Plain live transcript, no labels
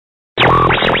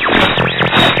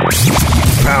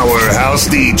house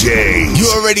DJs. You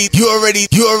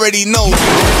already know.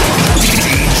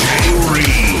 DJ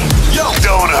Reem. Yo,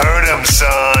 don't hurt him,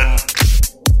 son.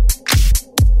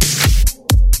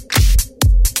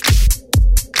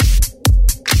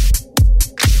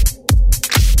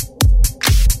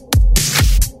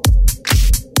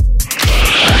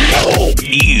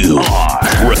 You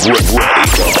are ready to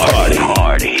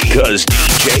party, cause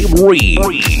DJ Reem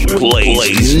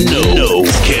plays no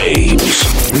games,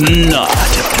 not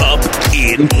up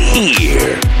in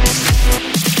here.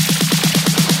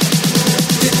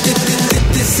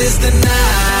 This is the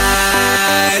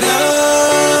night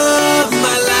of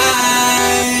my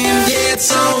life. Yeah,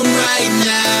 it's on right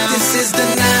now. This is the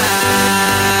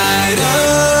night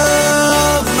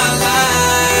of my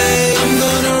life. I'm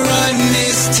gonna run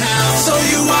this town, so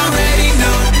you already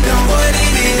know what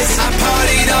it is. I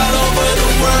partied all over the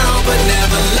world, but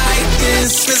never like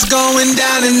this. It's going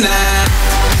down tonight.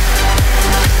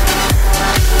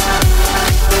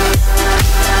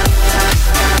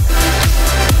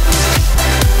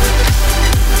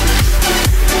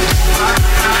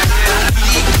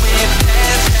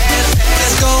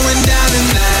 Going down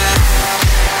tonight.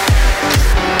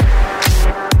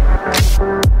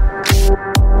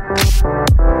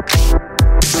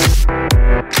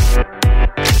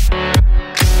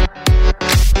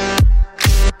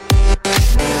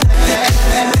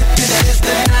 This is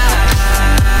the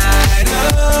night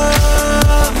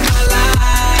of my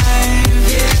life.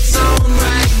 Yeah, it's on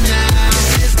right now.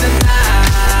 This is the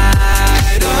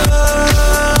night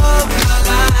of my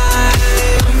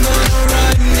life. I'm gonna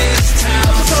run this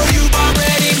town, so you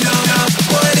already know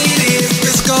what it is.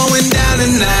 It's going down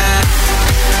tonight.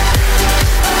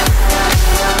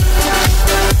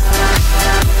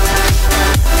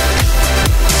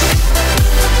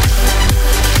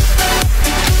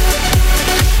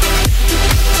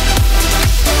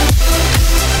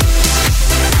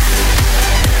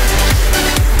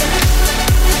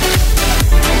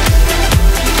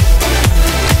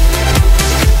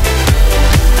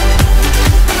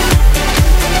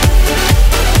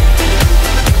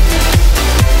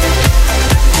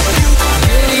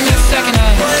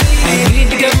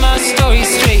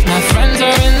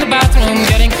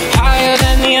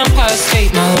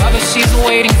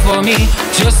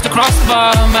 Just across the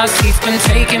bottom, my seat's been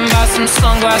taken by some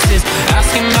sunglasses,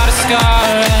 asking about a scar.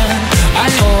 And I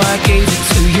know I gave it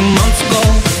to you months ago.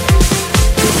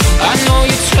 I know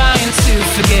you're trying to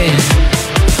forget,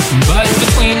 but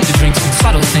between the drinks and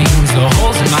subtle things, the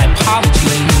holes in my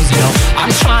apologies, you know,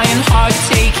 I'm trying hard to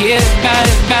take it back.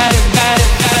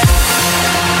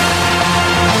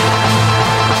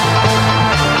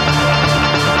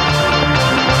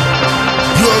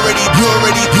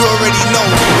 You already know.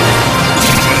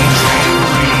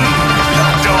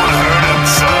 Don't hurt him,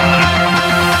 son.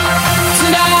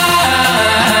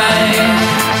 Tonight,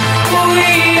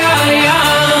 we are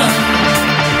young,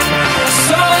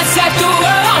 so let's set the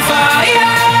world on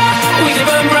fire. We can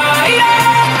burn brighter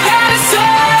than the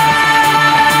sun.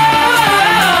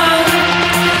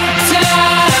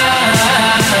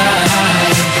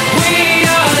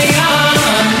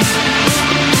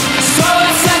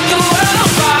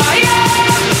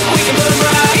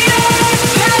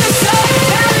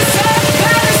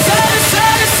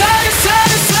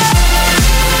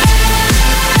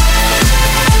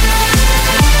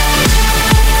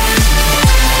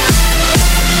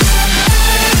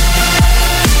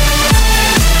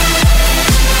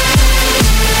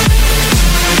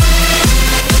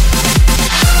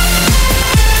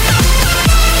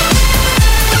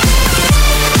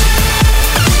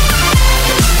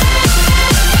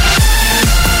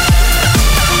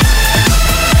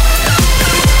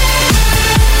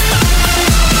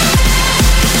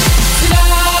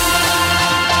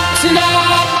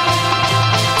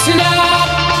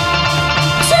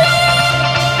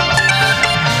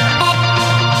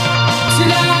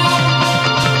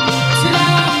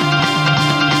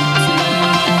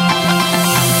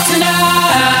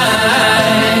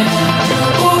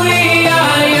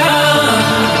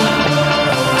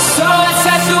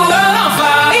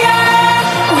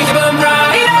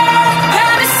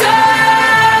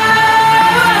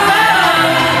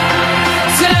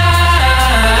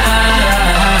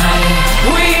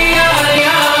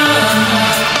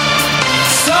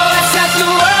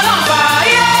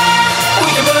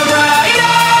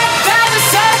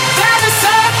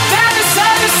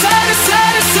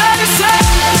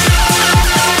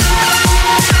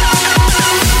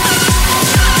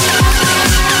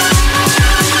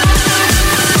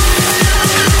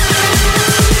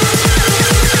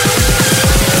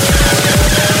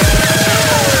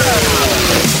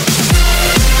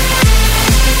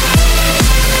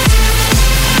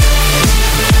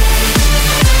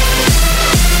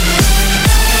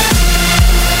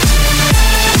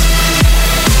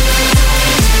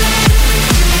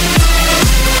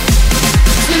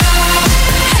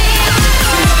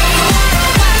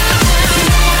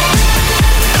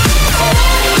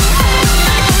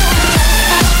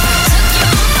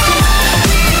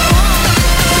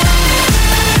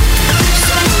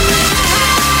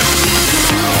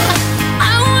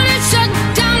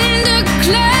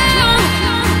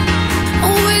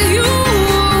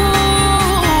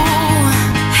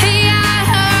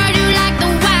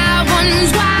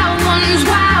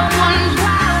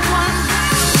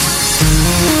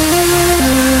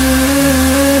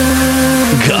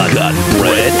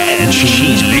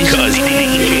 machine. Cause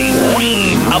DJ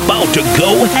Reem about to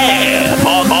go ham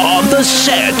on the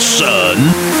set, son.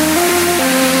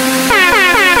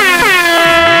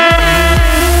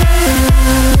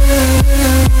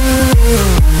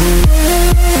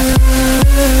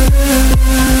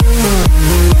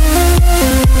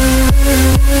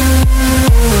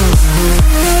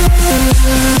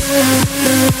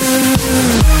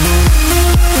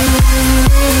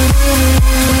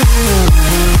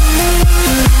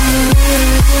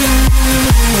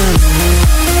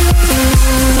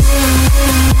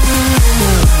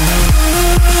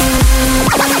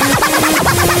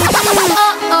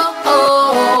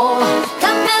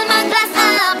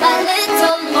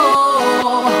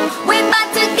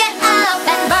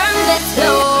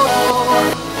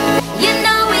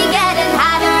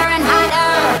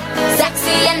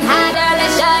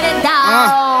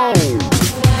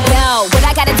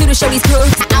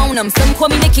 Some call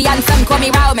me Nikki and some call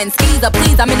me Rowman. Skeezer,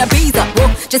 please, I'm in a breezer.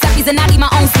 Whoa, Giuseppe's and I need my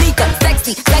own sneaker.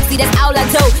 Sexy, sexy, that's all I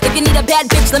do. If you need a bad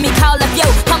bitch, let me call up yo.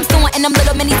 I'm storing in them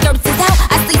little mini skirts is out.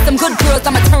 I see some good girls,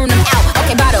 I'ma turn them out.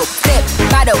 Okay, bottle, sip,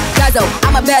 bottle, guzzle.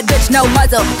 I'm a bad bitch, no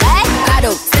muzzle. Hey,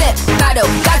 bottle, sip, bottle,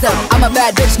 guzzle. I'm a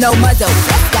bad bitch, no muzzle.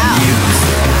 Let's go.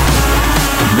 Music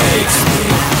makes me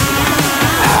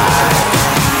high.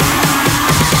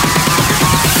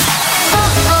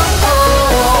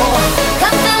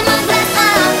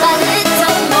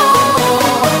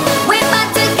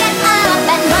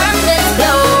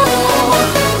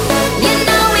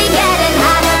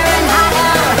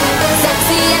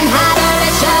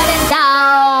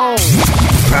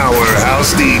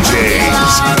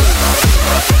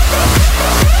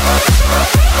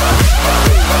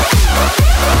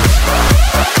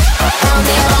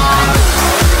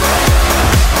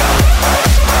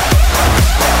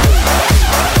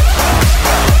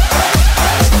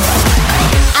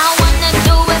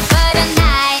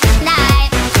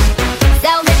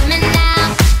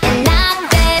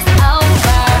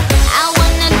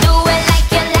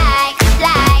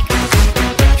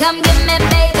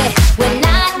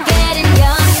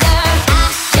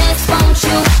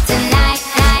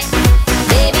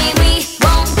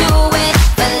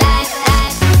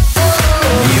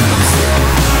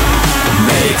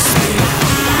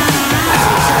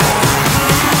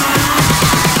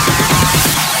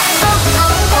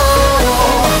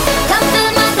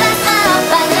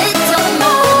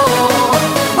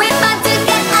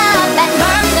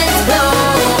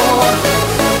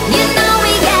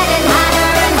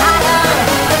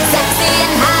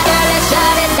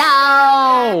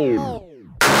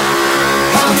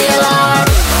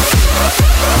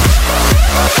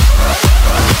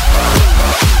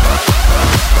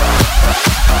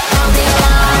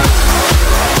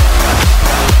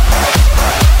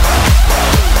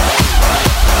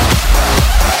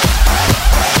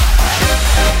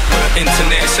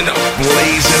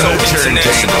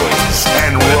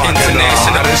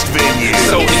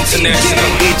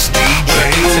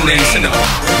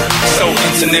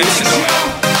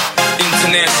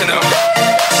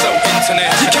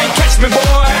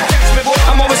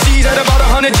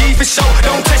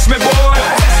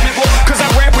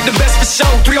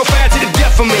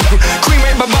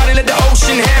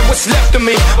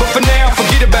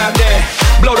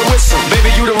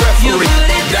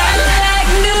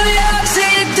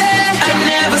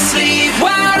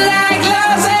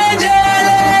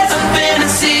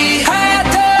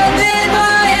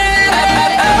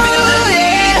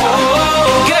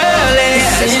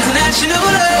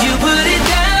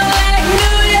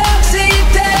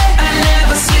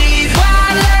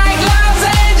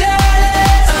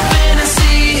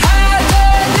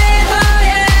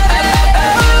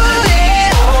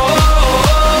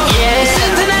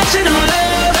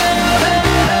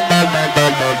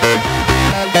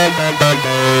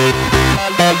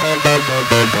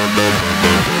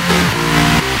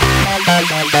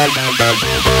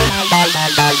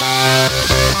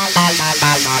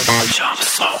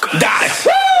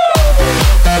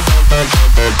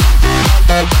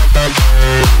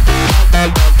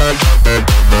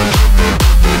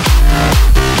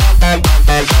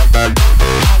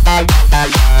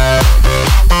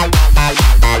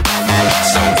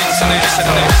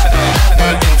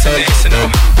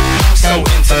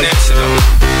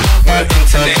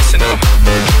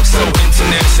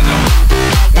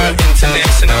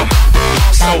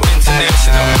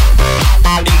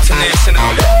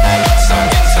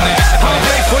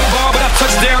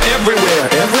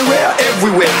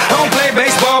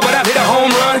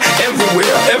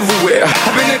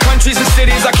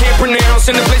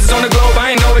 In the places on the globe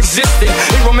I ain't know existed.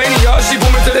 In Romania, she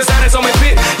booming to the side, it's on my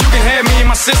pit. You can have me and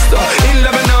my sister. In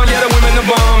Lebanon, yeah, the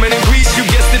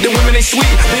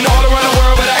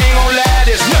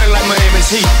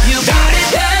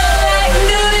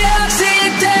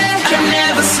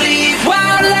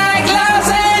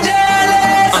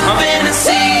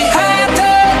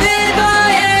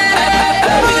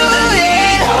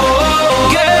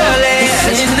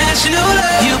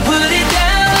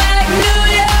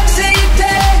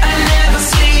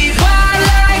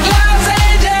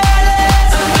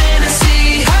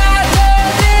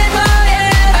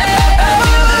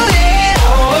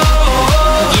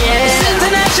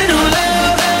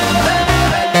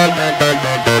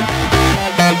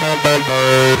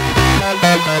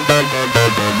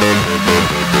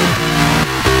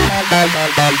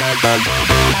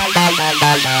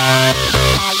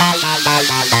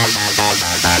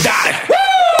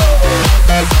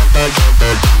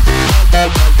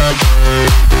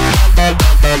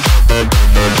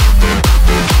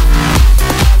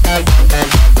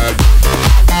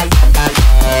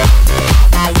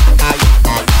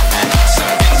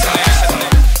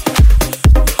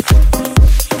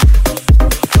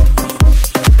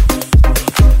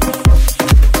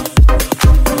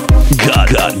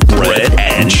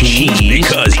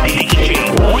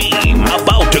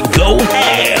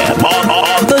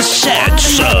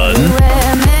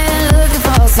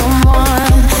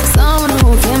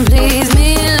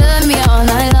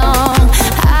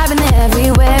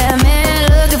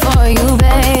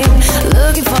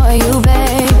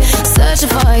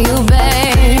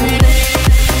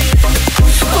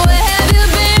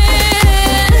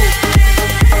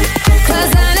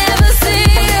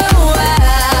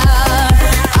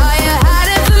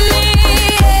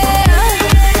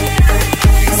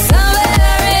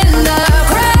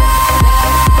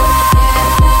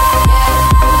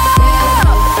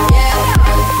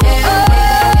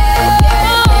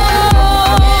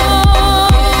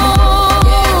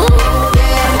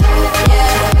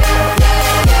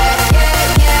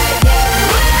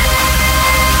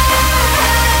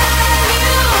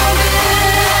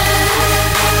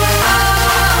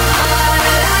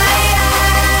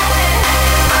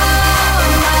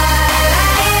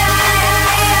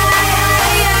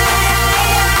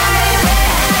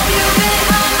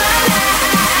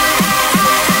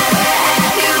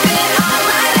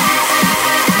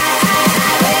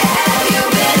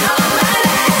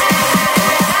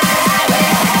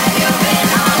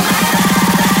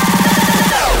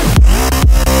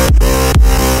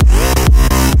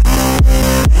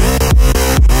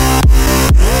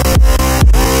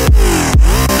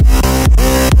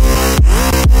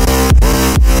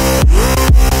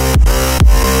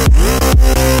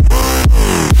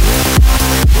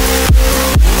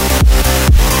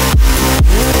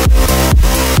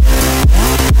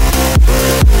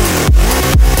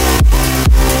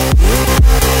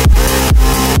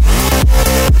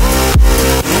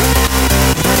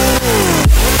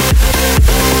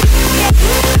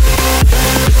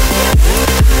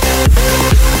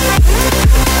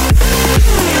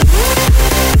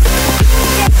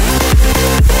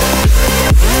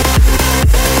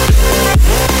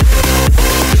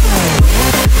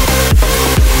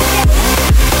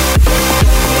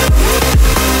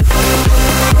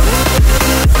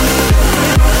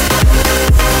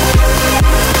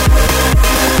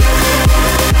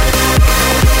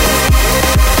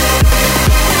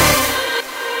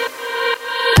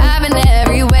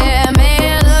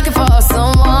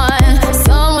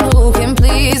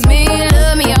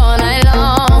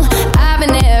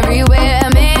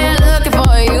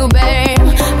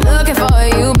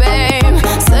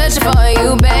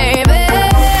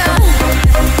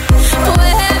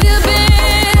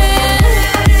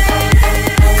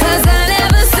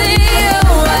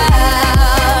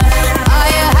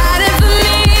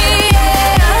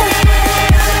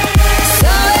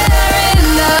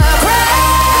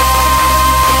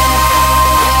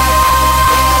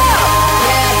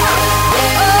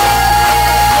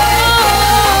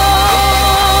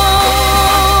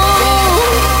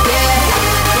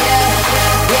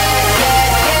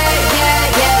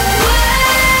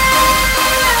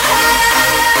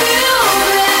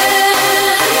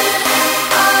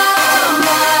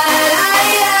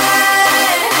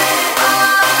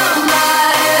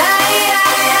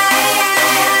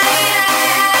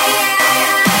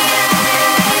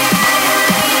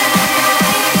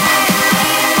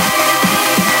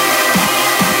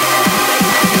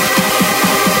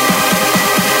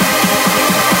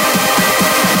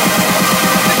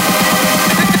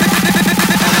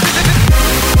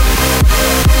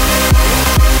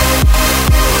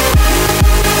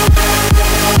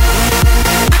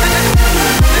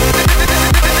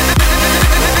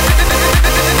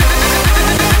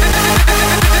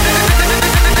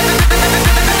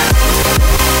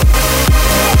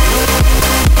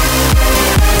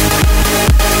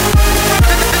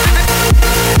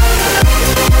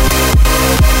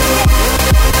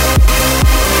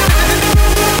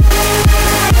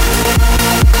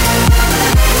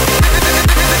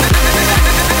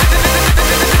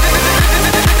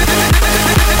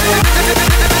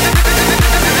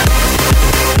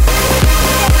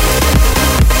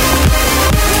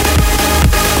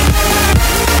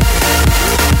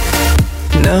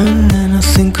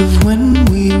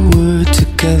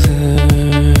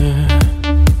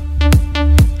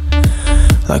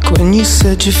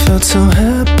said you felt so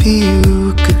happy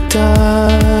you could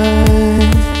die.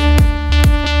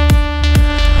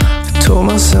 I told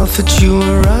myself that you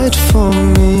were right for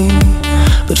me,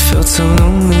 but felt so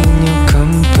lonely in your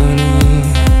company.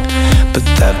 But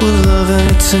that was love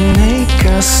and it's an ache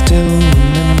I still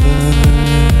remember.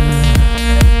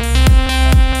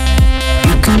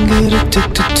 You can get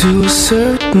addicted to a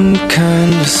certain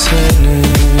kind of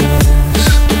sadness,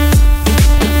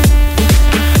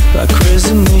 like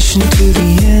resignation to the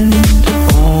end,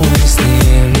 always the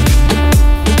end.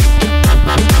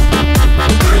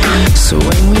 So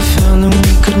when we found that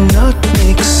we could not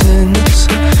make sense,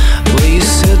 well, you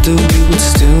said that we would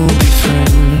still be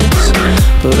friends.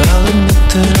 But I'll admit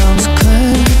that I was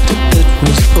glad that it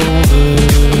was over.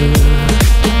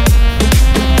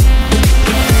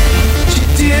 You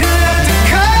didn't have to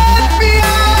cut me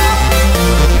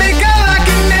off, make out like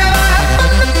it never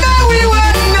happened, but now we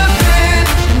were nothing.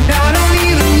 And I don't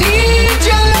even need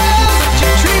your love, but you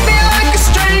treat me like a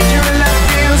stranger and that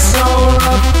feels so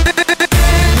rough.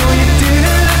 No, you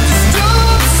didn't have to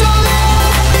stoop so low,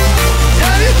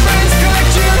 have your friends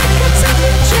collect your records and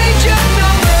then change your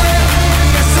number.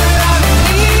 Guess that I don't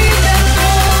need that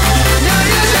though. Now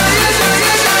you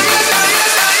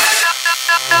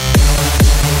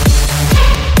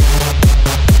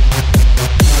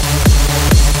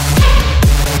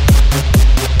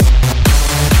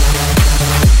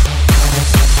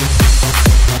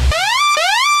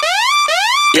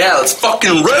Yeah, let's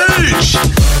fucking rage!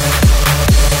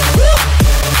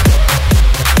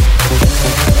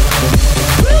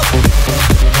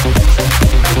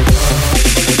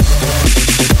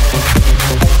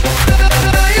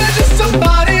 you're just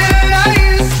somebody that I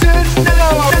used to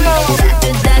know.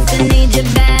 Doctor, need you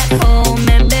back home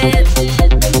and bed.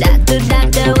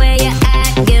 Doctor, where you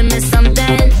at? Give me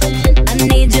something. I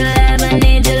need your love, I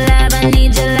need your love, I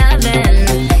need your loving.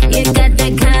 You got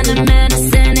that kind of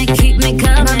medicine that keep me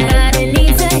coming. My body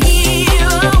needs a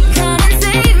hero, come and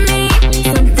save me.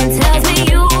 Something tells me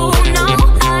you know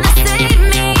how to save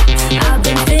me. I've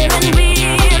been feeling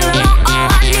real low, oh,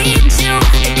 I need you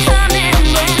to come and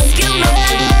rescue me.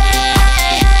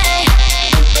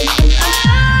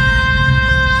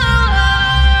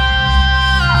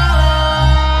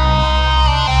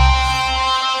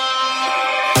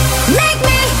 Make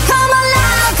me come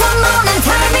alive, come on and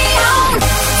turn me on.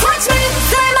 Touch me,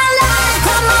 save my life,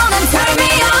 come on and turn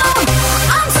me on.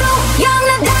 I'm too young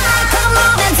to die, come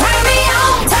on and turn me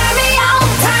on. Turn me on,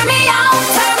 turn me on,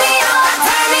 turn me on,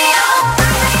 turn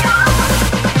me on.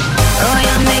 Oh,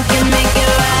 you make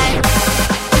it right.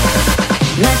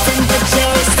 My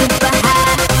temperature is super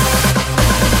high.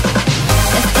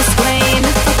 If I scream,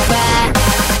 if I cry,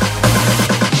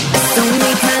 it's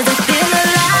only 'cause I feel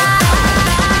alive.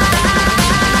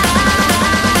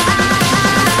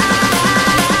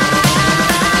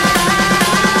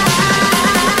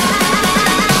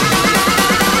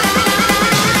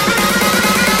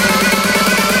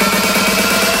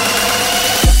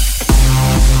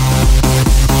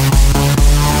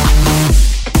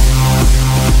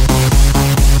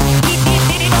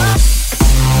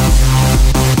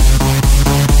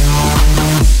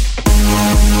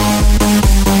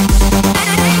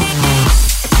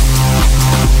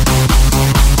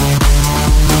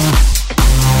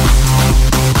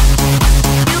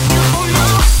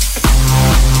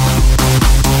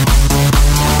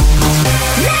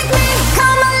 Make me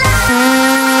come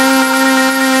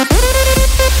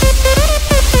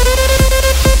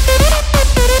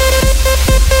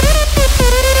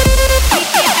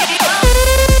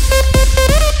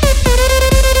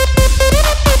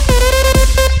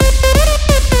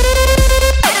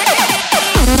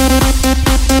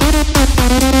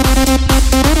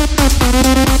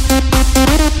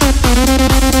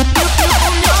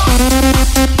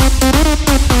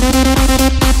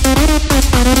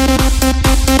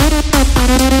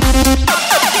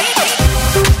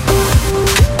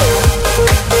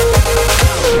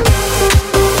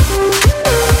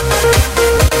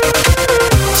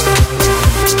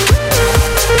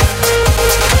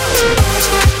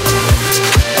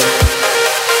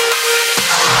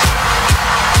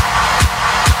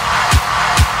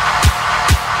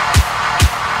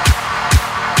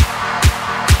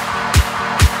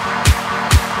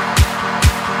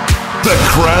The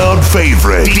crowd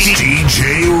favorite,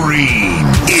 DJ Reem,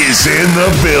 is in the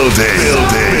building.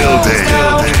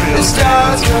 The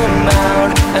stars come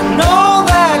out, and all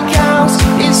that counts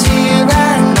is here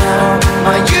and now.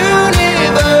 My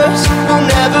universe will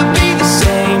never be the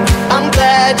same. I'm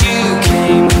glad you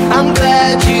came. I'm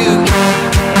glad you came.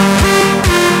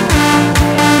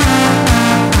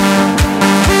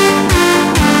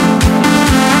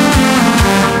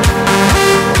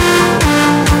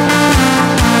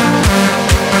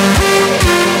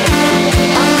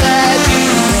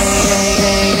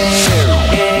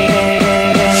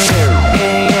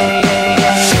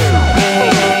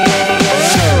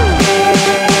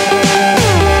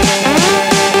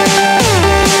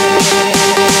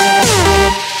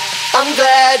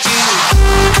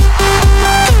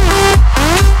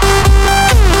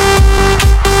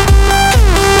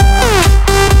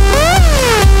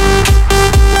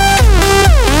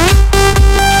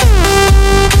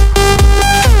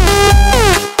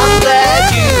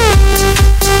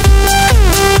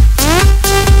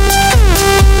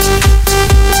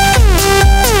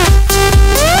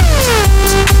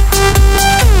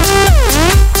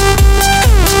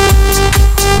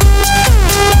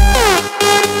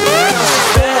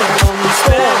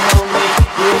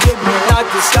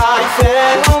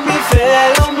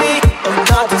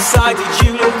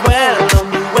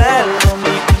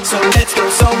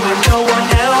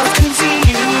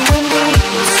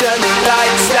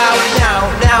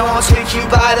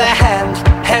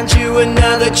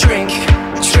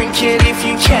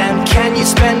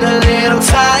 spend a little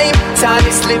time. Time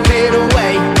is slipping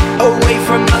away, away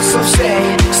from us, so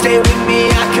stay with me,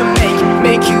 I can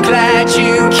make you glad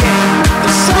you came. The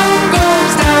sun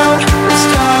goes down, the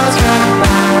stars come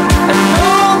out, and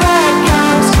all that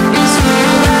counts is you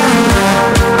and I.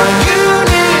 Our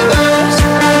universe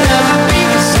will never be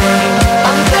the same.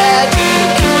 I'm glad you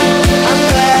came, I'm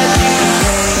glad you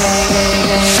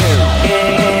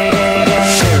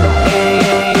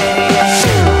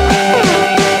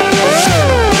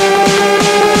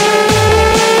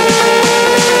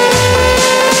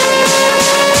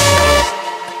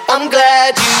I'm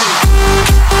glad you.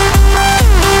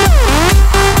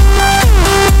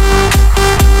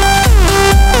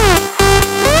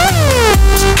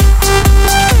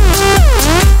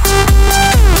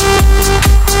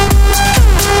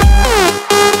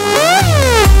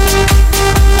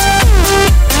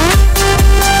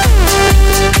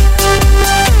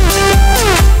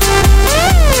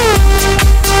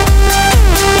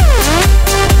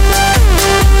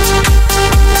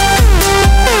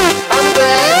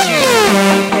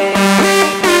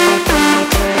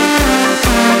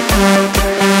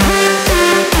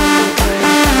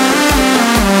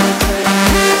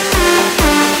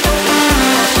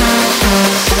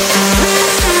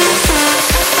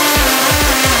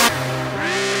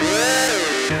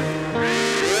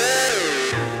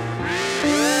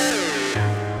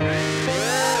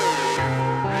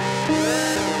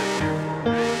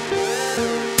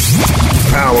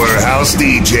 Powerhouse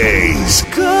DJs.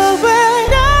 Going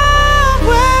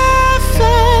nowhere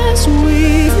fast,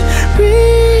 we've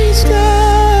reached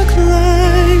the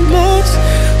climax.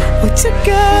 We're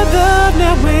together,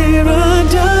 now we're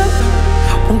undone.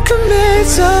 Won't commit,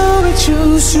 so we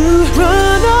choose to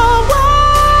run away.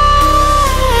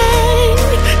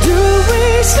 Do we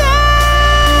separate?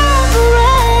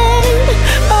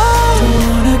 Oh, don't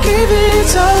wanna give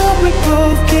it all, we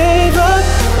both gave up.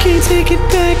 Can't take it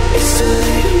back, it's too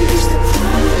late.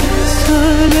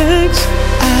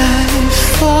 I've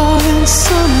fallen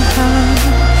somehow,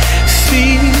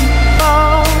 feet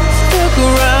off the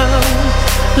ground.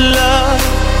 Love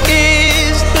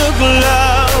is the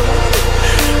glove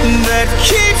that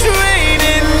keeps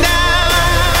raining down,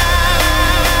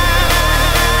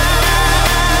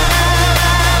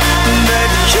 that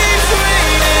keeps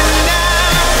raining down.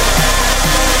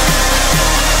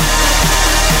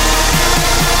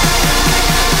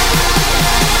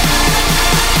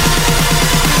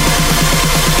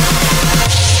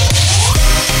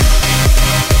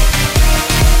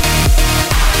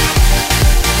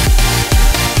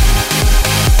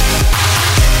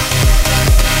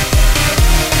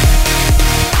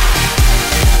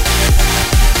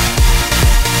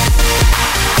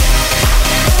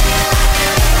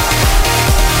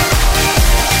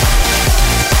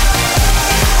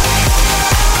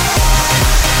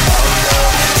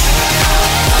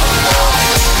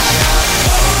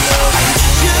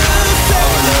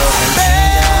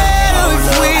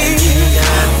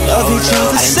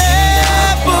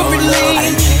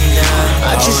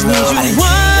 Just need you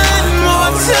one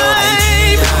more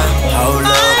time.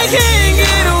 I can't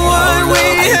get what we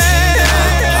had.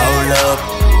 Hold up.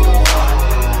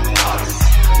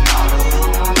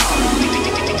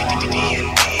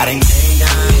 I done came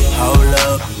down. Hold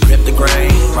up. Rip the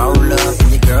grain. Roll up. And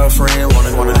your girlfriend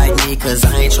wanna like me, cause I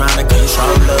ain't tryna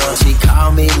control her. She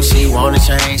called me when she wanna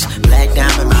change. Black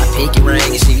diamond, my pinky ring.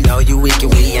 And she know you weak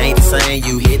and we ain't the same.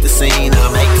 You hit the scene,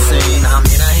 I make the scene. I'm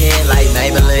in her head like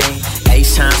Maybelline.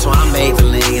 H-time, so I made the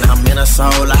lean. I'm in her soul,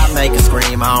 I make her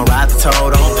scream. I don't ride the toll,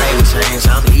 don't pay the change.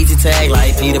 I'm easy tag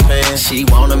like Peter Pan. She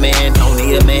want a man, don't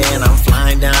need a man. I'm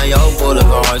flying down your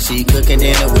boulevard. She cooking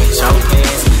dinner with your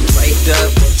pants. Draped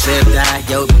up, tripped out,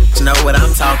 yo, you know what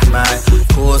I'm talking about.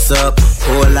 Pulls up,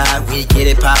 pull out, we get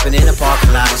it popping in the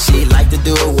parking lot. She like to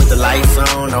do it with the lights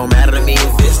on. Don't matter to me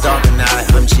if it's dark or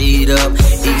not. I'm G'd up,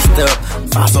 eased up,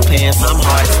 fossil pants, I'm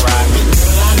hard to rock.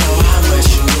 Girl, I know how much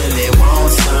you really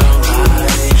want somebody.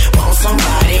 Want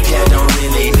somebody that don't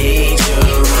really need you.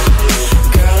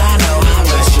 Girl, I know how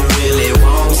much you really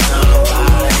want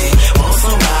somebody. Want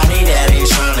somebody that ain't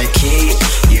tryna keep.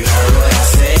 You heard what I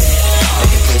said. They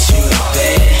can put you to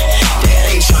bed. That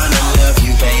ain't tryna love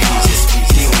you, baby. Just keep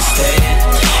you instead.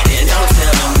 And don't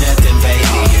tell them nothing,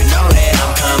 baby. You know that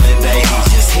I'm coming, baby.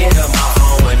 Just hit up my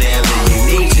phone whenever you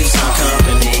need you some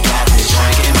company. Got this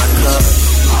drink in my cup.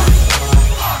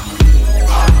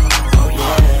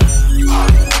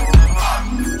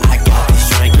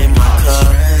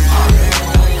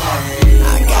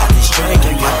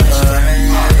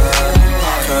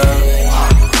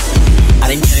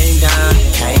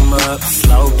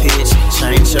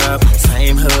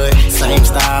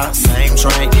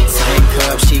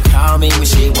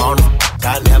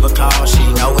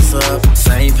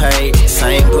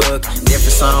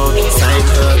 song, same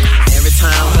hook. Every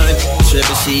time her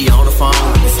trippin', she on the phone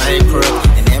with the same crook.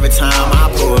 And every time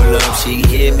I pull up, she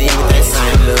hit me with that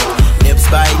same look. Lips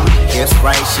bite, hips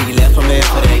right, she left her man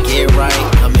for that get right.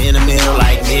 I'm in the middle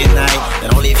like midnight,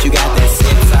 and only if you got that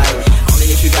sit tight.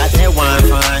 Only if you got that wine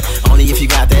fine, only if you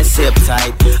got that sip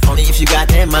tight. Only if you got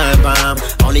that mind bomb,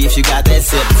 only if you got that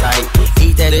sip tight.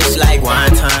 Eat that ish like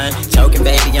wine time, choking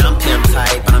baby, I'm pimp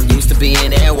type. I'm used to being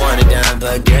that one and done,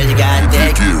 but girl, you got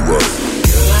that get right.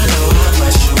 Girl, I know how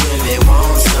much you really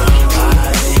want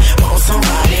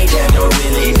somebody that don't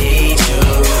really need you.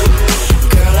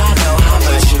 Girl, I know how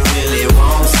much you really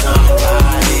want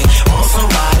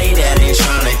somebody that ain't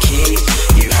tryna keep.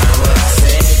 You heard what I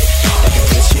said, that can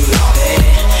put you to bed,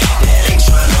 that ain't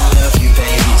tryna love you,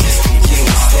 baby, just keep you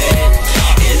instead.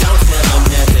 And don't tell them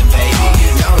nothing, baby, you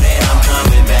know that I'm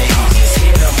coming, baby. Just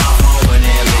hit up my phone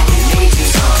whenever you need you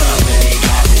some company.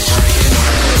 Got this drinking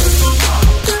on.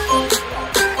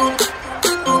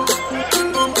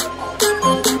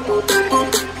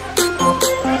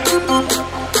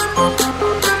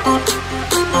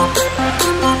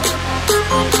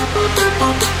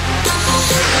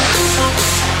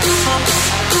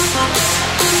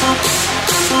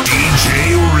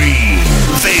 DJ Reem.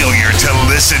 Failure to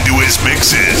listen to his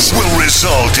mixes will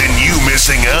result in you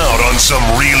missing out on some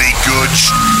really good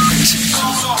shit.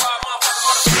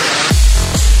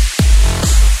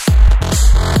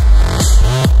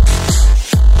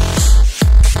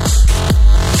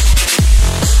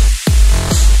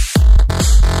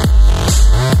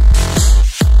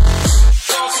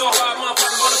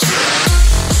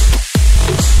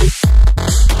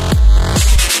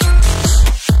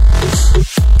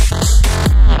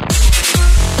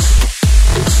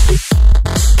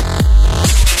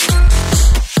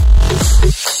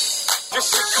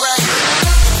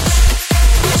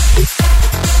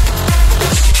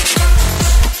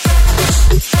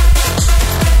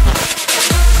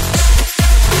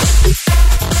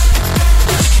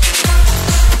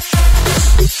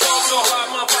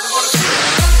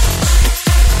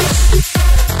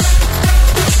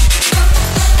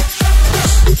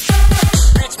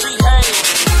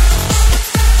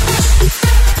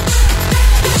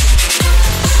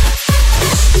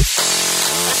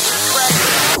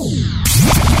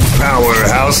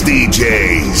 Powerhouse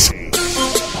DJs.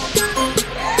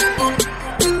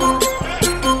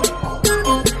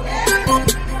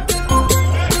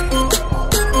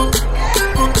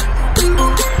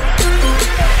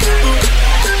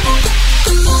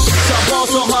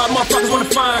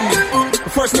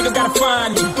 First niggas gotta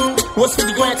find me. What's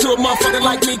 50 grand to a motherfucker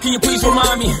like me? Can you please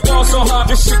remind me? Fall so hard,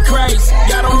 this shit crazy.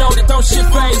 Y'all don't know that don't shit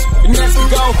phase. The next to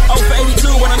go 0 for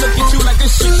 82 when I look at you like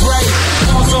this shit great.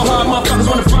 Fall so hard, motherfuckers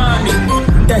wanna find me.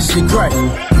 That shit great.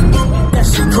 That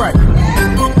shit great.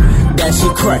 That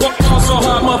shit great. Fall so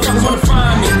hard, motherfuckers wanna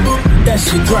find me. That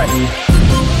shit great.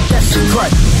 That shit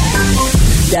great.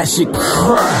 That shit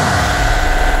great.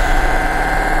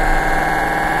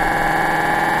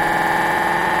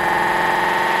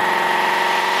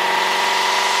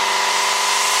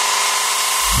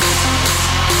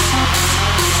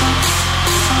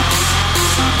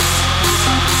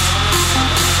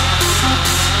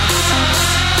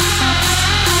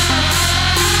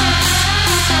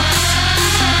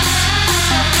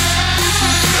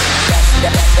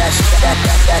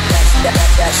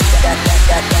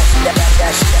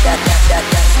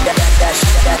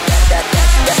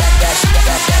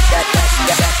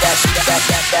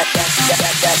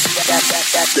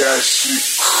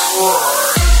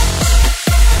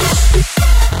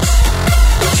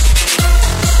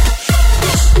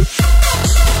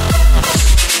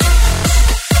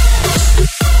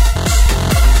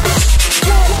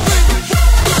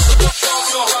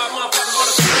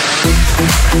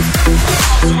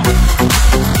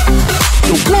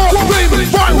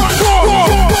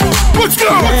 Let's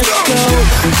go!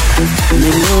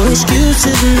 No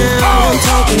excuses now. I'm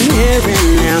talking here and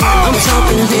now. I'm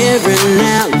talking here and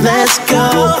now. Let's go.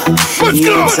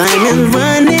 Your time is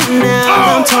running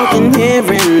now. I'm talking here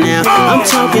and now. I'm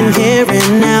talking here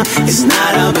and now. It's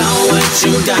not about what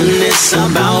you've done. It's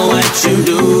about what you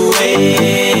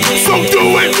doing. So do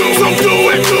it. So do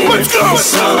it. Let's go.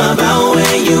 It's all about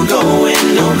where you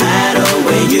going, no matter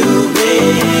where you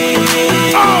been.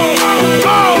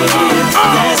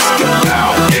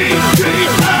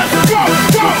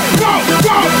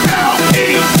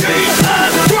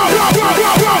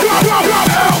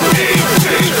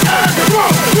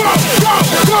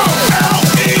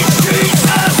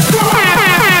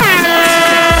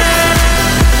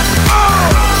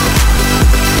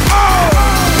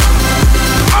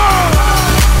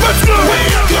 Let's go. Let's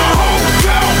go.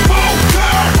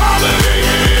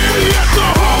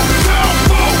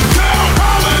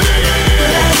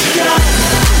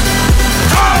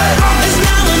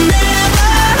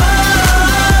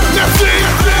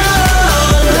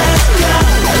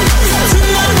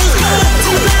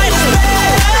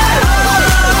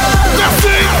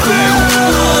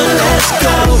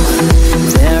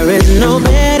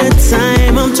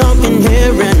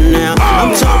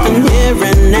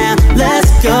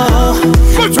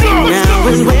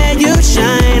 and where you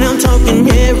shine. I'm talking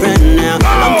here and now.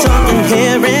 I'm talking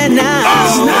here and now.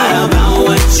 It's not about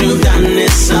what you've done,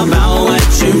 it's about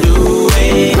what you do.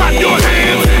 Clap your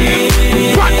hands.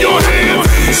 Clap your hands.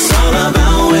 It's all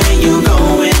about where you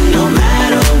going, no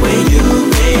matter where you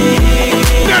been.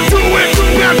 Now do it.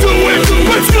 Now do it.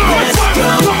 Let's go. Let's go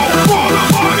for the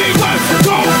party. Let's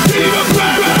go. Need a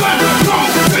plan. Let's go.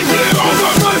 Take it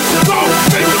over. Let's go.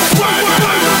 Take a plan.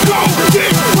 Let's go.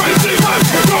 Get crazy.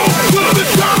 Let's go to the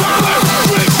top. Let's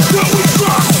drink till we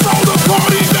drop. So the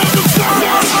party never stops.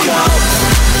 Let's go.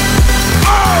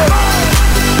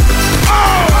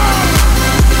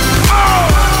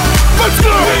 Let's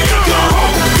go! We at the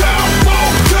hotel,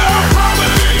 motel,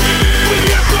 Holiday Inn. We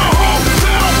at the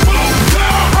hotel,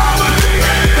 motel, Holiday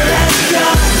Inn. Let's go.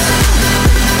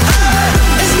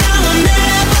 It's now or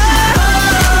never.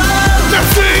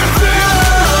 That's it.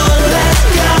 Let's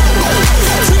go.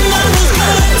 Tomorrow's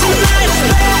good, tonight is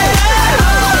better.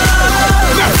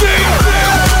 That's it.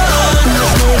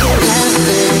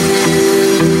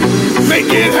 Make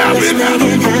it happen. Let's make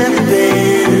it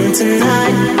happen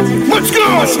tonight. Let's go.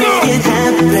 Let's make it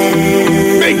happen.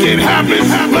 Make it happen.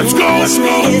 Let's go. Let's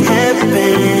make it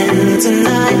happen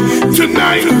tonight.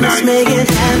 Tonight. Let's make it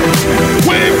happen.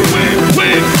 Win.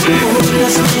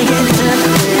 Let's make it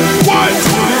happen. What?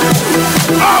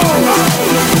 Oh.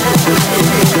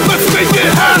 Let's make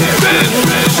it happen.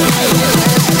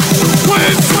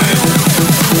 Win.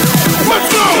 Let's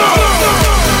go.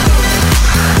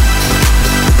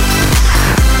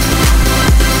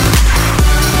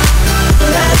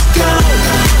 Let's go.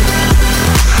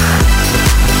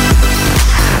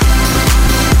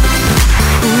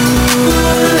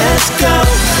 Ooh, let's go.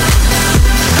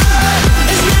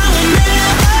 It's now or never.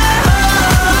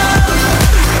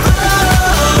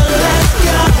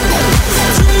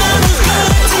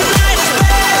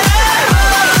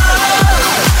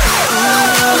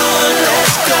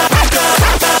 Let's go.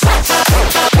 Tomorrow's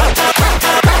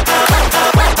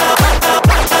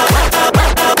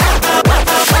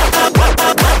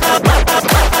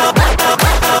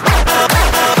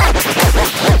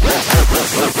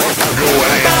good,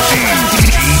 tonight is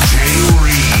DJ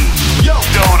Reem.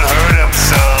 Don't hurt him,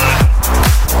 son.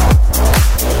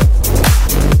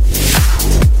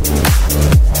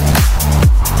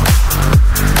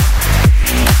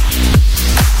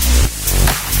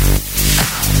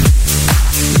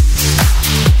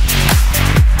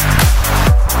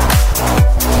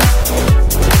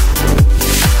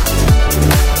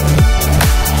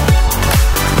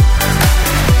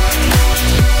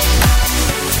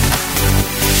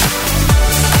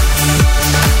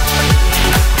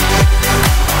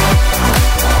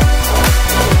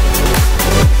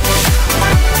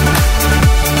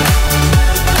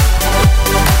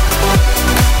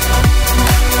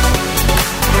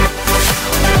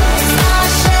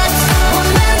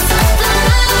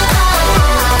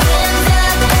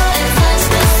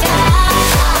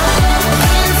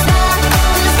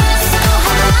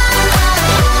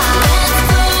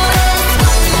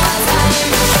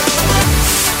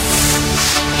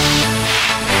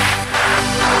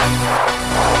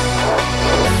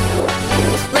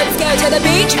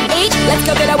 Let's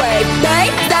go get away. They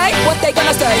say what they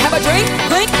gonna say. Have a drink,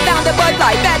 blink, found a Bud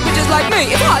Light. Bad bitches like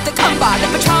me, it's hard to come by. The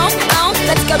Patron,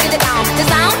 let's go get it down. The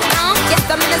sound, yes,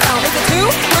 I'm in the zone. Is it 2,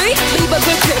 3? Leave a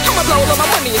good tip. I'ma blow all my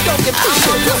money and don't get too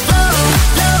shit. I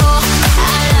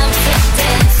love to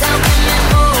dance, so give me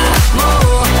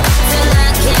more, till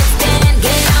I can't stand.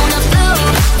 Get on the floor,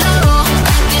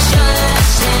 I can show you a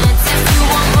chance. If you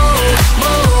want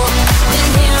more, then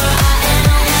here I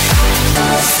am.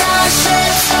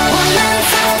 Starships were meant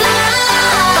to fly.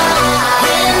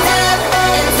 Hands up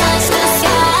and touch the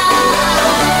sky.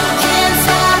 Can't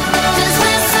stop 'cause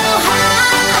we're so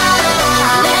high.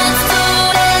 Let's do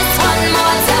this one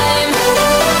more time.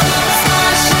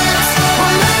 Starships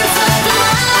were meant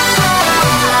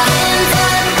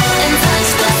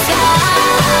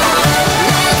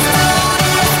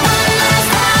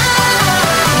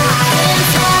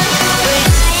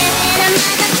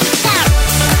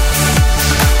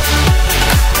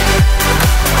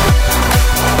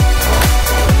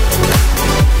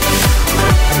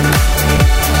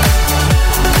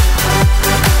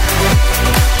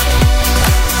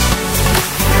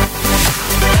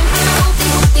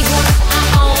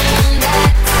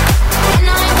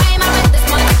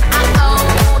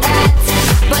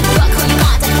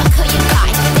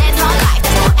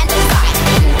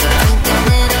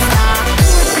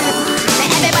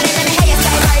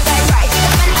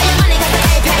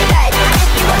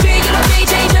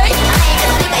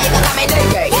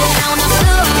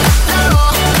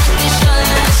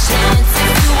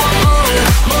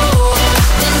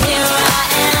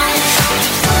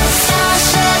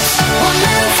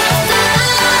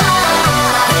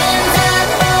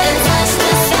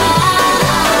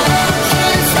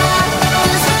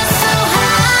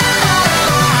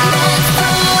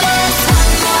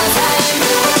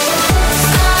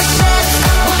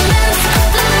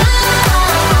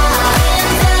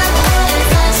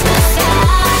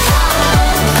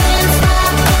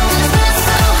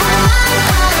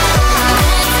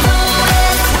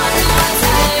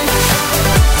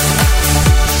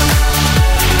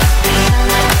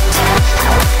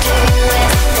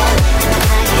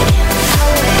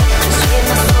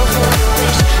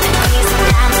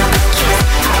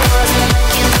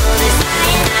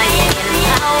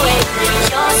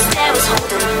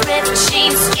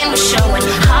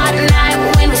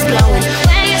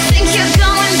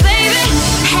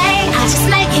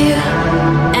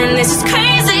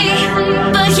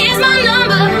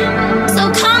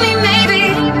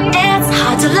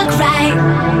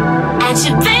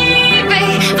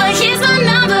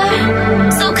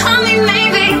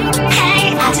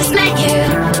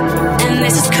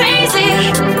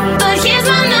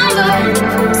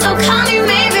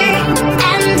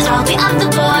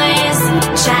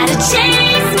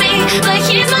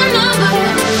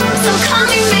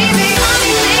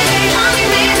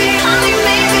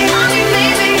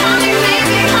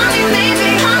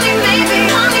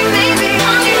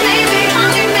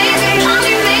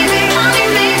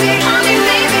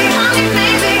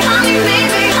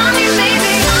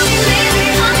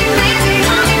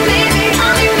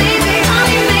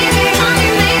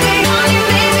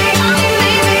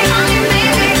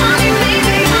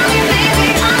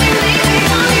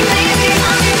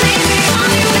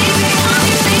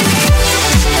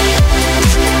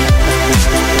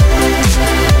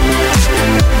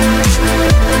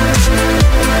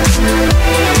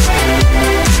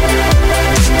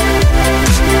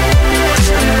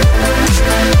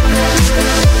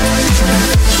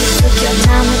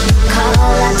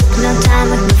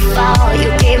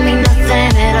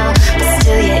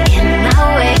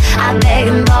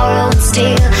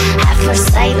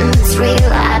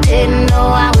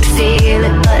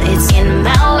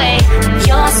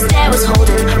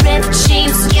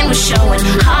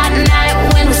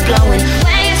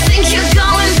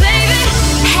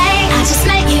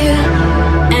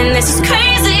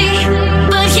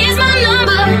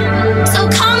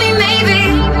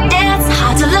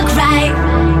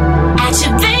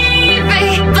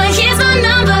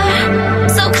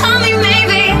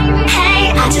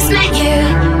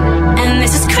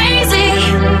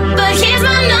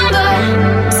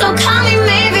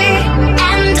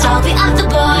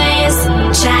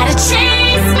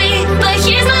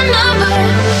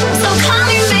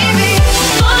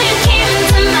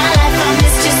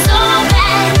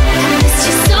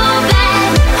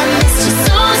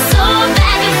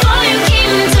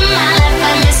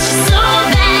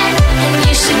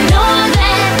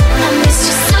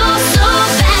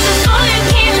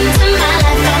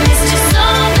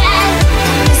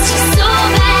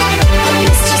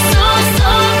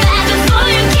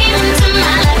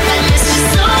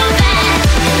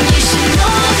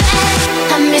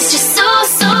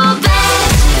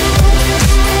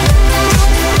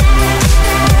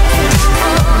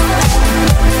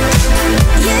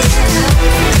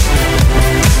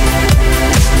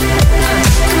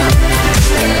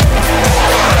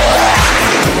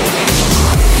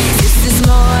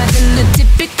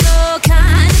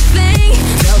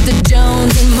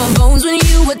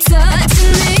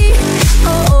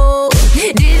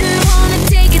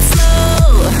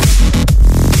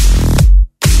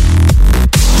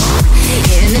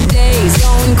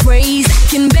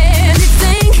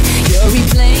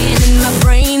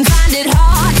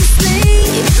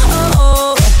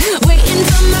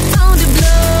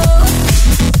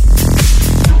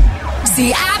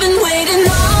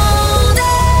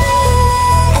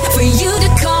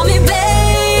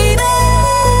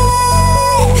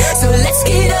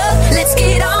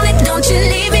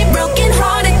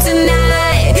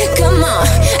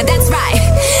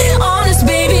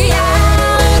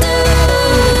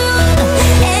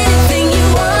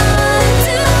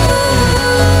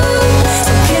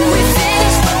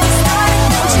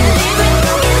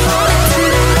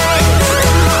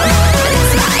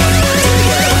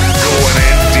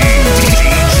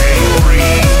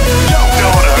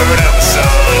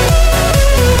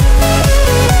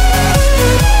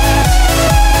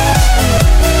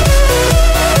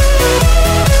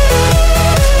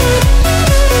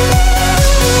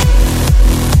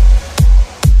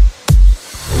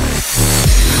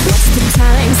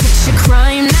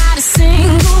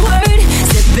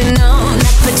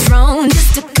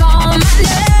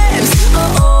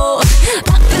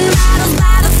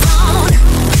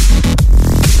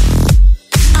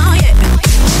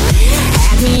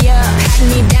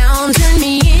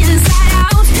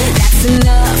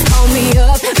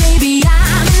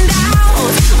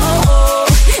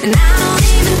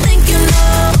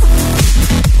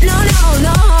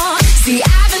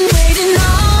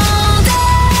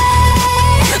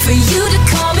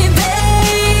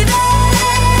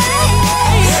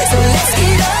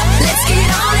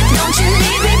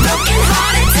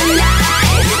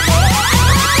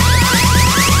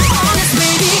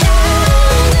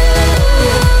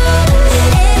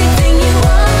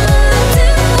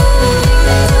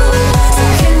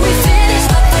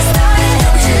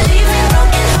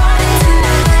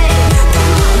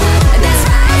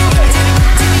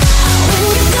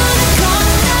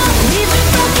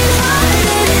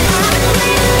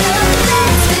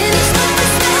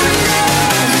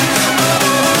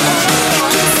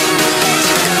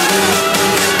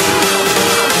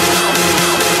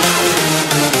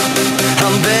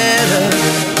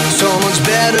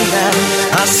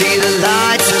See the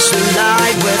light, touch the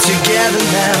light, we're together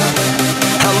now.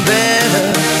 I'm better,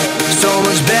 so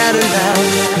much better now.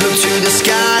 Look to the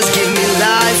skies, give me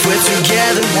life, we're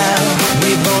together now.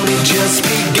 We've only just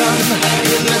begun,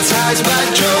 hypnotized by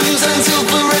drums until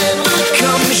forever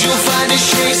comes. You'll find us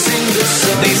chasing the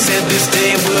sun. They said this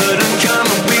day wouldn't come,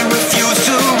 and we refuse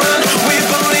to run.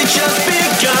 We've only just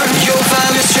begun. You'll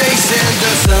find us chasing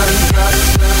the sun.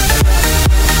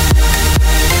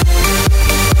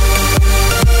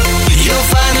 You'll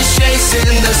find us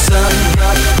chasing the sun.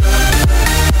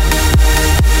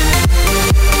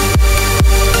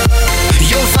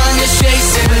 You'll find us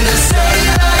chasing the sun.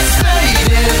 Lights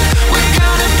fading, we're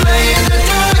gonna play in the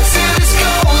dark till it's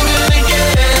golden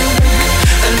again.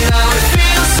 And now it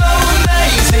feels so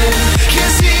amazing. Can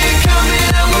see it coming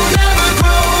and we'll never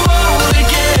grow old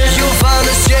again. You'll find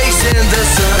us chasing the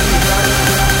sun.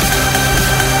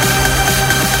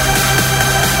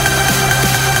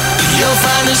 You'll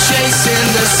find us chasing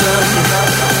the sun.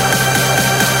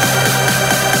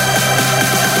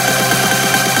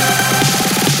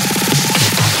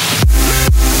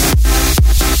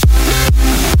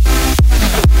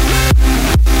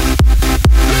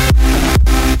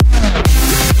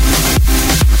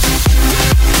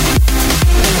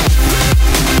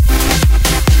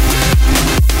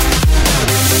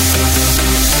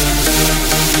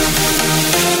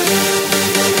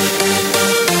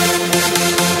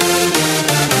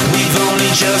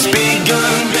 Just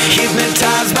begun,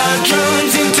 hypnotized by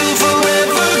drums until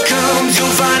forever comes.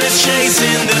 You'll find us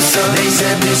chasing the sun. They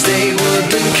said this day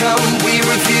wouldn't come, we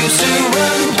refuse to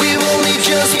run. We've only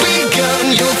just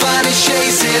begun. You'll find us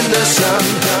chasing the sun.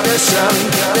 The sun,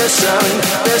 the sun,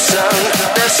 the sun,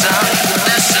 the sun,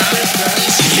 the sun.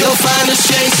 You'll find us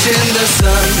chasing the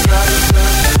sun.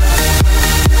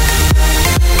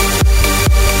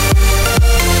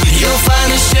 You'll find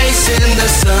us chasing the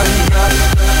sun.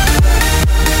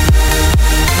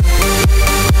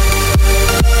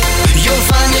 You'll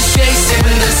find us chasing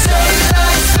the sun.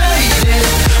 Lights fading,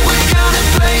 we're gonna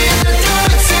play in the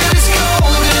dark till it's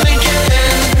golden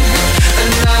again.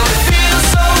 And now it feels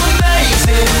so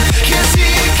amazing. Can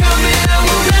see it coming and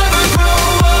we'll never grow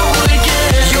old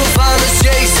again. You'll find us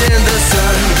chasing the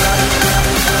sun.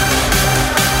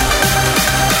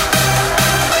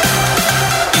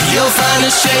 You'll find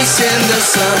us chasing the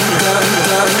sun. Dun,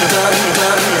 dun, dun,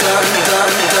 dun, dun, dun,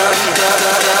 dun, dun, dun, dun,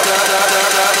 dun.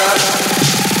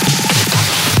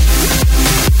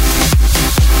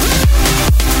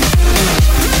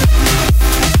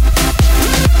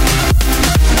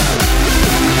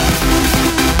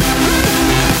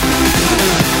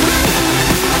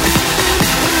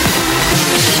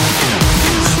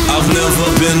 I've never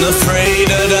been afraid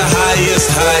of the highest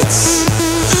heights,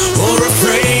 or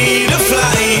afraid of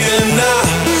flying.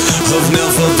 I've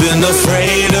never been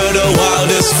afraid of the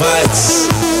wildest fights,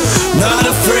 not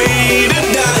afraid of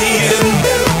dying.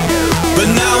 But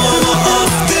now I'm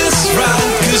off this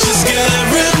ride, 'cause you're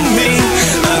scaring me,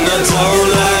 and I don't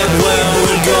like where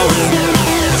we're going.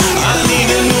 I need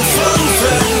a new fun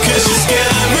friend, 'cause you're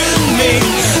scaring me,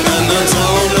 and I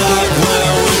don't like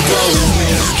where we're going.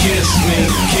 Kiss me,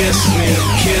 kiss me,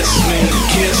 kiss me,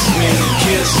 kiss me,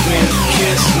 kiss me,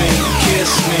 kiss me,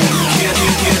 kiss me,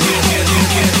 kiss me,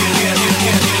 kiss me,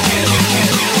 kiss me,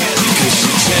 kiss me, 'cause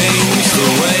you changed the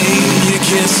way you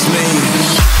kiss me.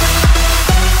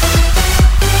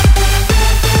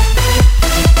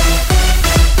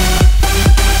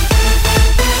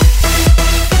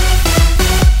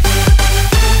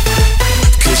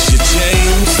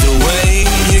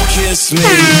 Kiss me.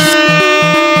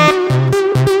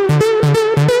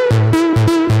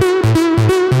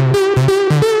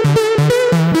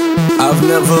 I've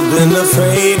never been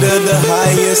afraid of the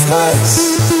highest heights,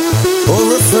 or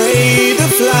afraid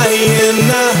of flying.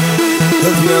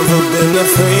 I've never been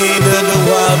afraid of the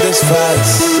wildest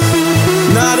fights,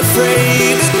 not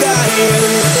afraid of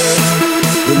dying.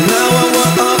 But now I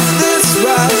want off this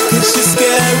ride, 'cause you're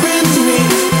scaring me,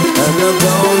 and I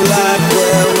don't like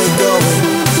where we're going.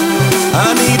 I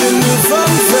need a new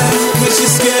fun friend, 'cause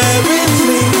you're scaring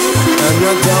me, and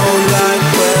I don't like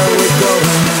where we're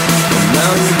going. And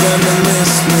now you're gonna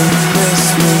miss me, miss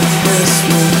me, miss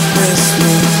me, miss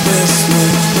me, miss me,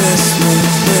 miss me,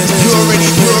 miss me. You already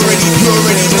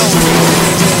know.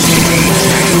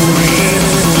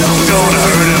 Don't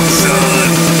hurt him, son.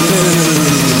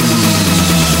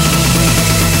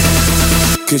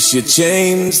 'Cause you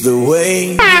changed the way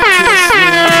you kiss me.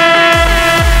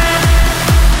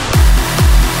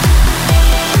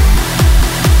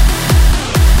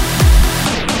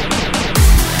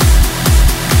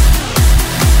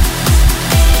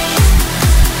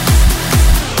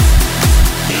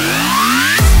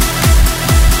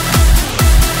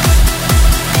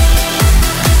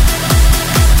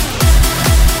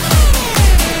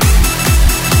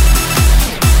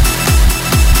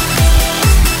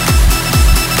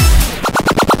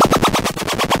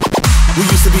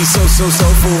 so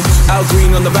soulful. Al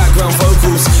Green on the background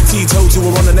vocals. Teetotal,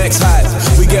 we're on the next high.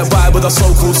 We get by with our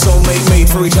so-called soulmate, made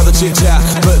for each other chit-chat.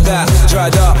 But that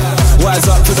dried up. Wise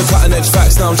up to the cutting edge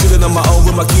facts. Now I'm chilling on my own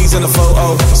with my keys and a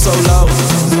photo. So low.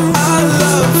 Our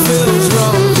love feels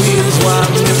wrong. Here's why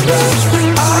I'm back.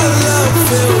 Our love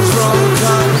feels wrong.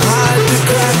 Can't hide the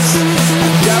cracks. I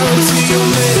guarantee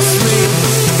you'll miss me.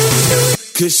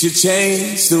 'Cause you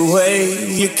changed the way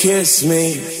you kiss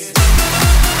me.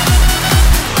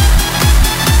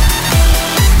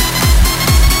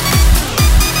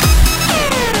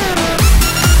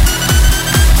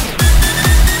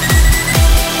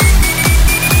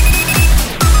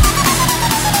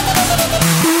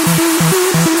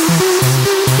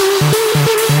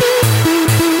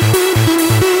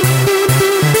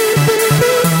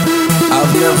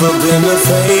 Never been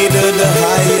afraid of the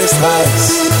highest heights,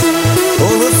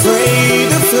 or afraid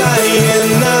of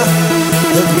flying.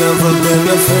 I've never been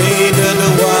afraid of the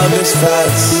wildest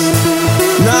fights,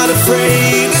 not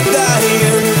afraid of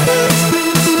dying.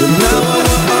 But now I'm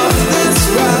off this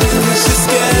ride, 'cause you're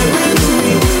scaring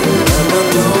me, and I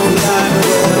don't like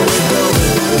where we're going.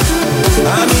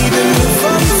 I'm even if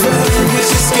I'm friends, 'cause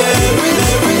you're scaring me.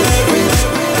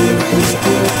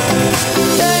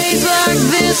 Days like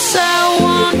this, I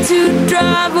want to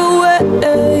drive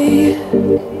away.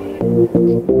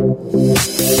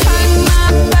 Pack my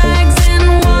bags and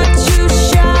watch you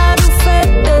shadow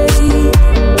fade.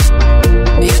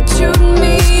 You took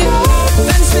me up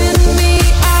and spit me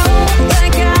out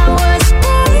like I was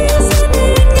poison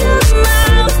in your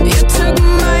mouth. You took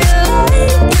my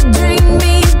life, you drained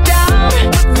me down.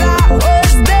 That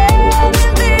was then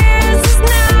and this is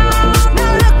now.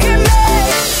 Now look at me.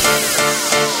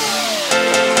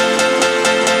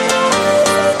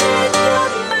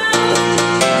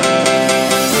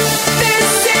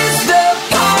 This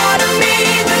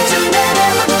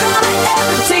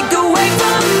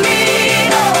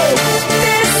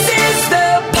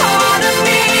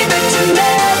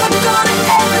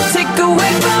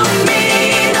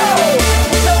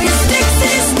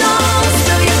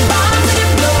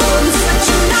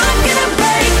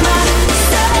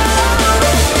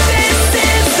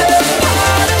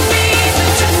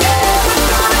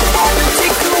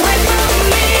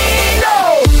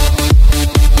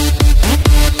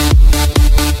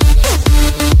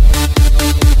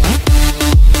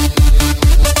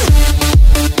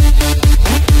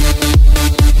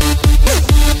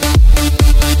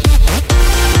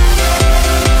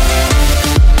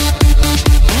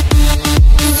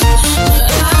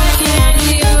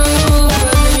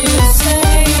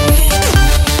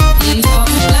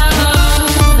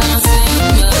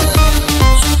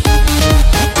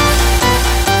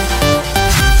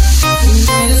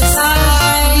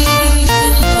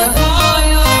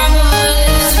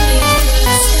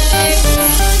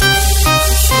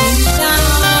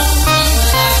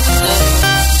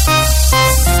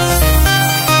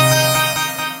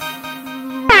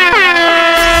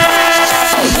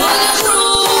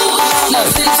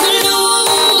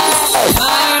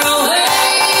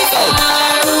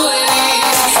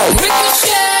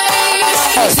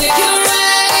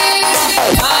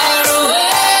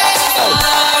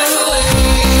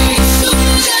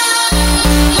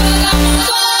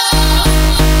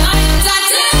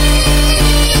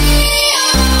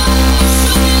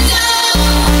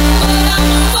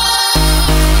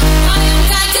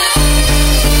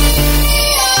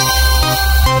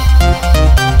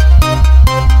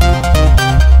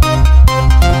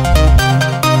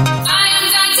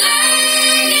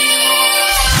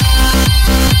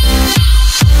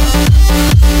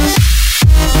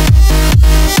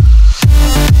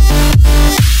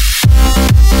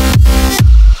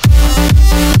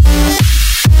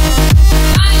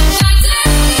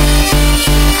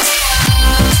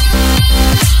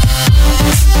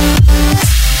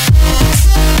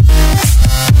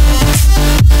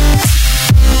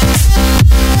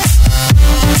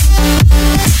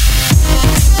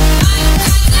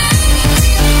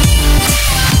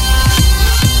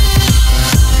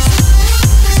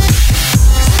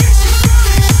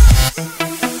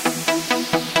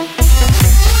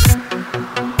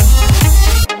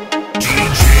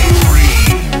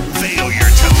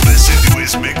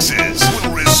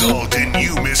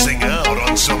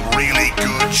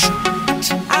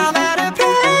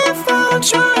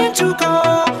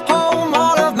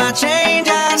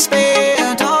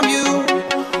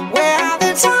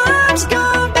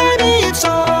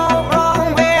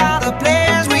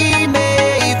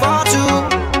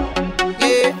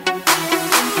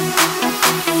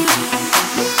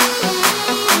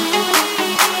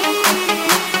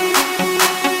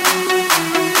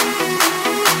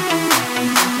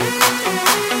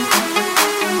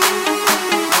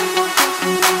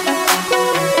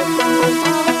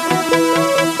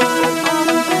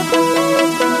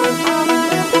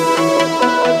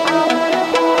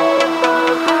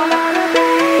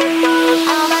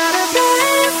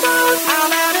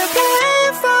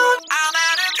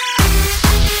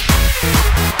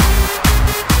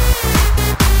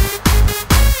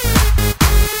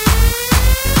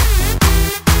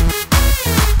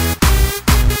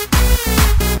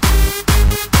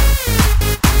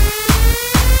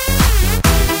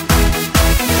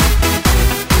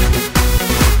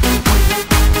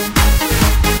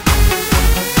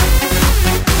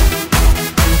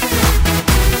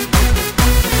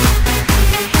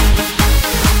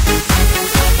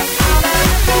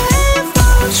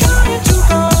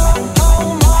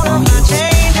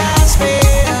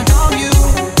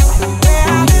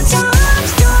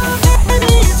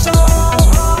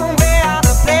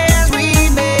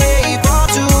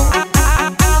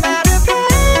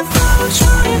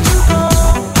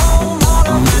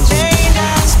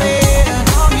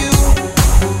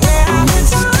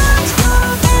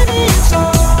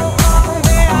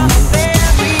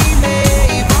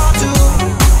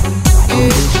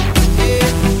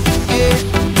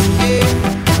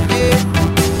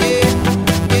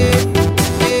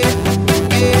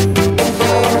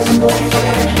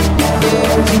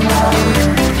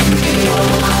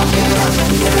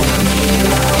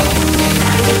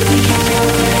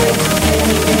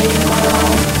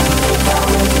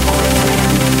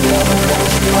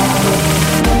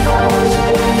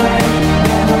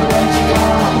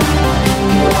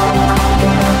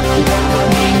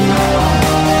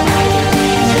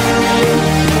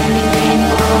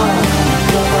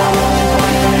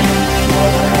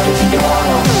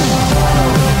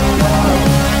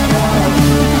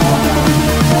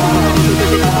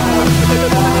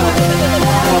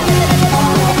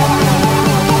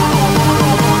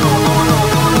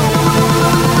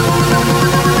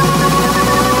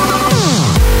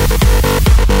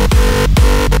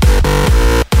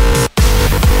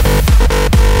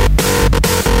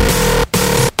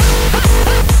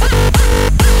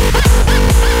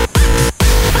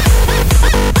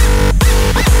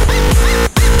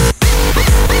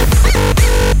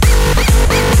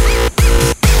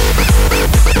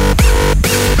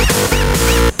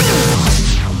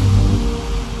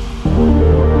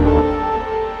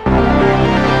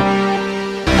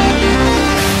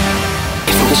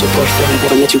as your boyfriend,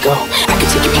 never let you go. I can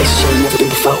take you places you've never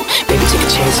been before. Baby, take a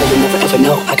chance, so you'll never ever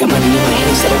know. I got money in my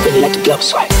hands that I really like to blow.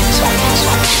 Swipe, swipe,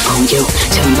 swipe on you.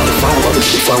 Tell me about the fire, what would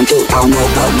you phone do? I don't know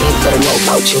about me, but I know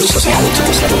about you. So say hello to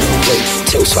us, let me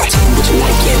 3, 2, swipe. Tell me what you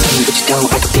like, yeah, tell me what you don't.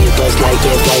 I could be a buzz like,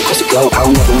 yeah, fly across the globe. I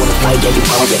don't ever wanna fight, yeah, you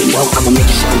already know. I'ma make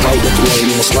you shine bright, like you're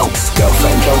laying in the snow.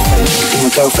 Girlfriend, girlfriend, you can be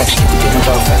my girlfriend. You can be my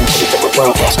girlfriend, take it the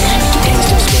world has. You dance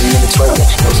to the spin and the twirl.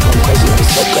 Those going crazy, like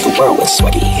it's up like the world was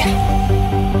swaggy.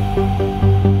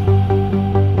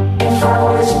 If I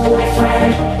was your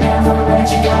boyfriend, never let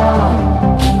you go.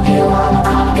 Keep you on the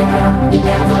up, girl,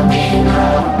 never be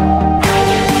low. I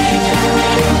can be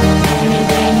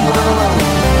anything more.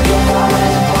 If I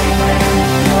was your boyfriend,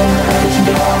 never let you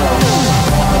go.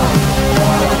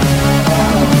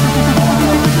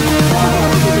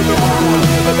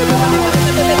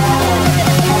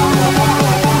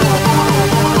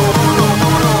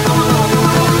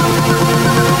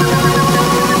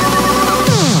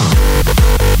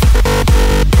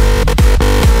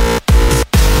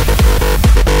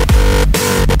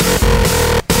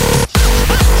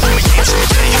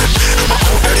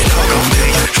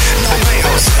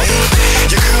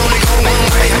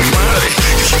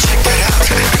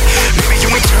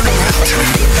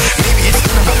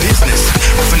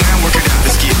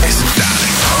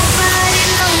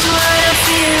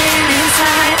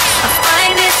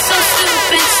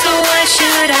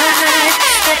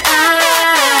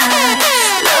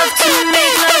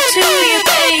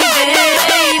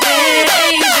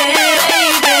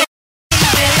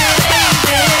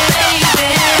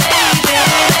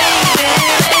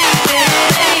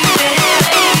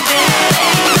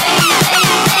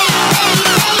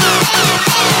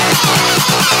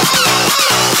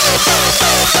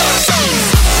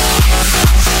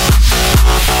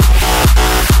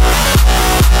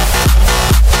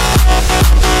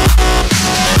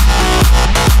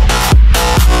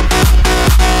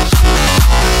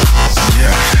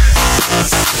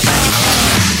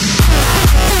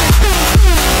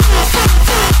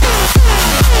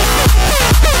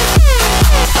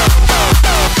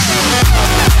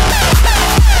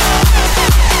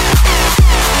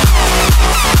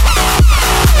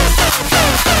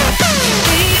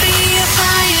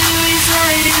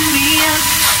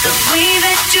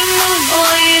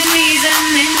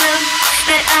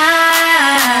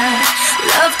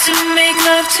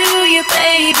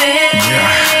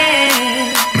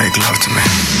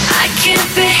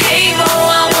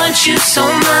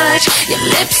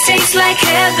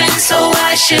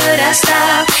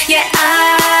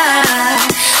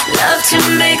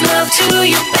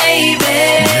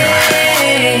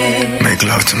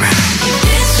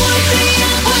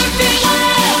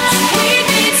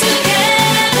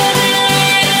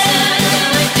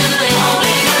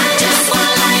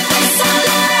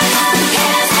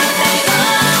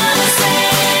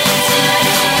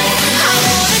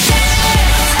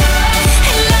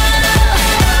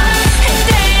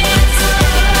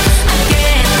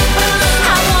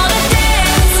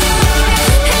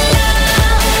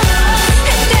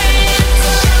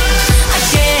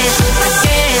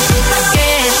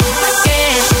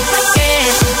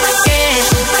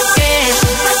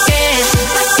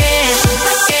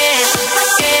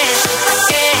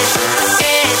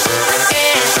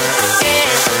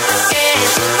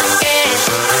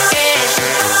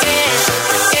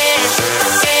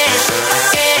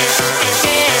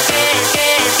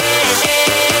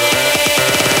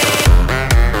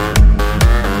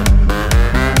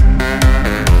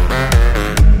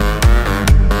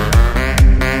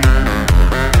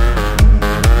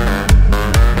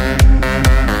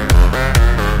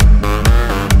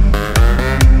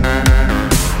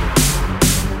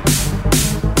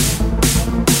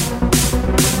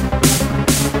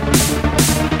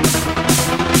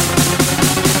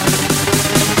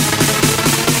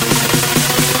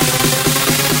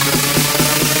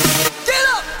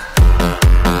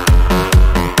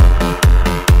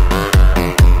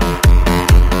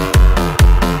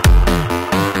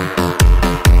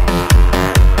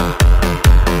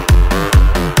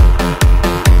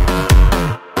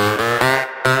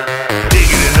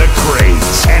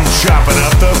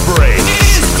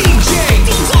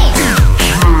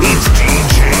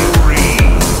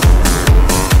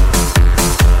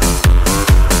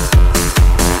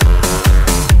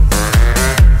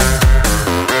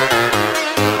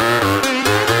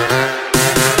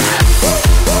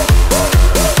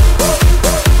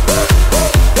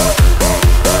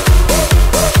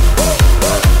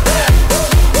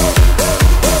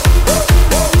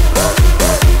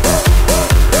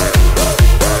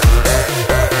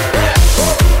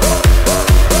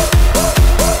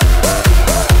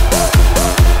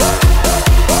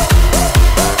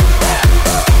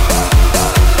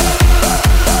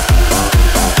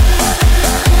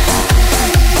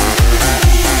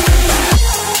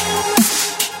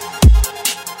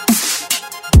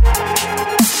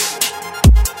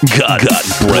 Got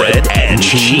bread and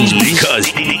cheese because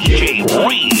DJ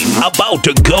Reem about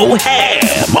to go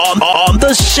ham on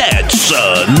the set,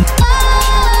 son.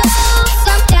 Oh,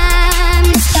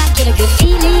 sometimes I get a good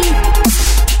feeling,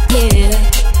 yeah.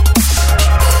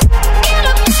 Get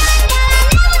a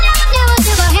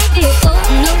never had before,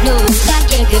 no, I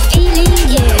get a good feeling,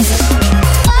 yeah.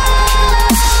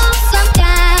 Oh,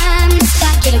 sometimes I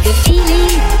get a good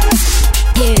feeling,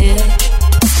 yeah.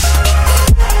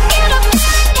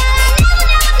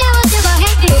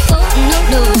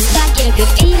 No, I get a good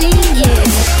feeling, yeah.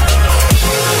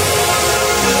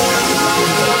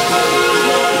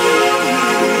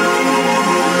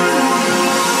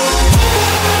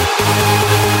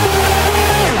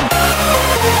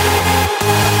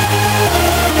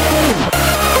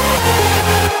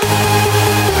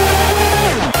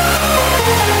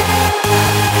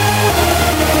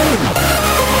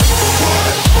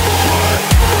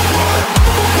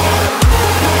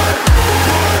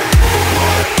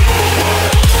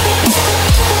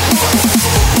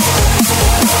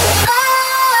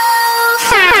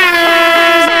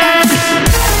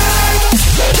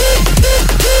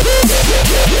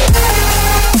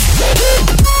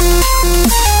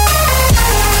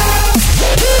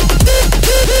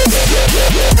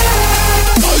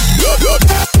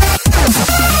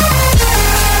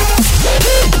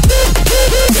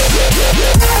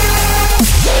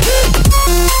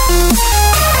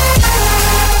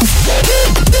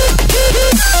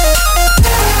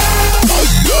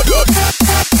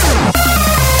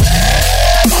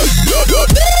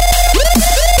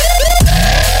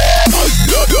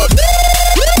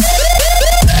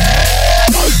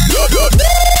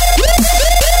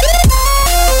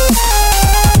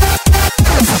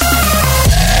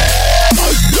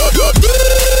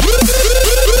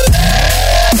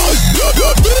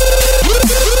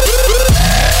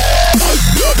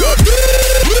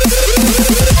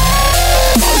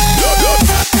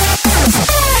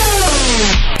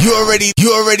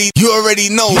 You already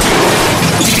know.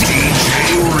 DJ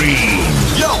Reem.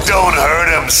 Yo, don't hurt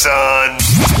him, son.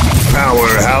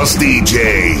 Powerhouse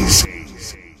DJs.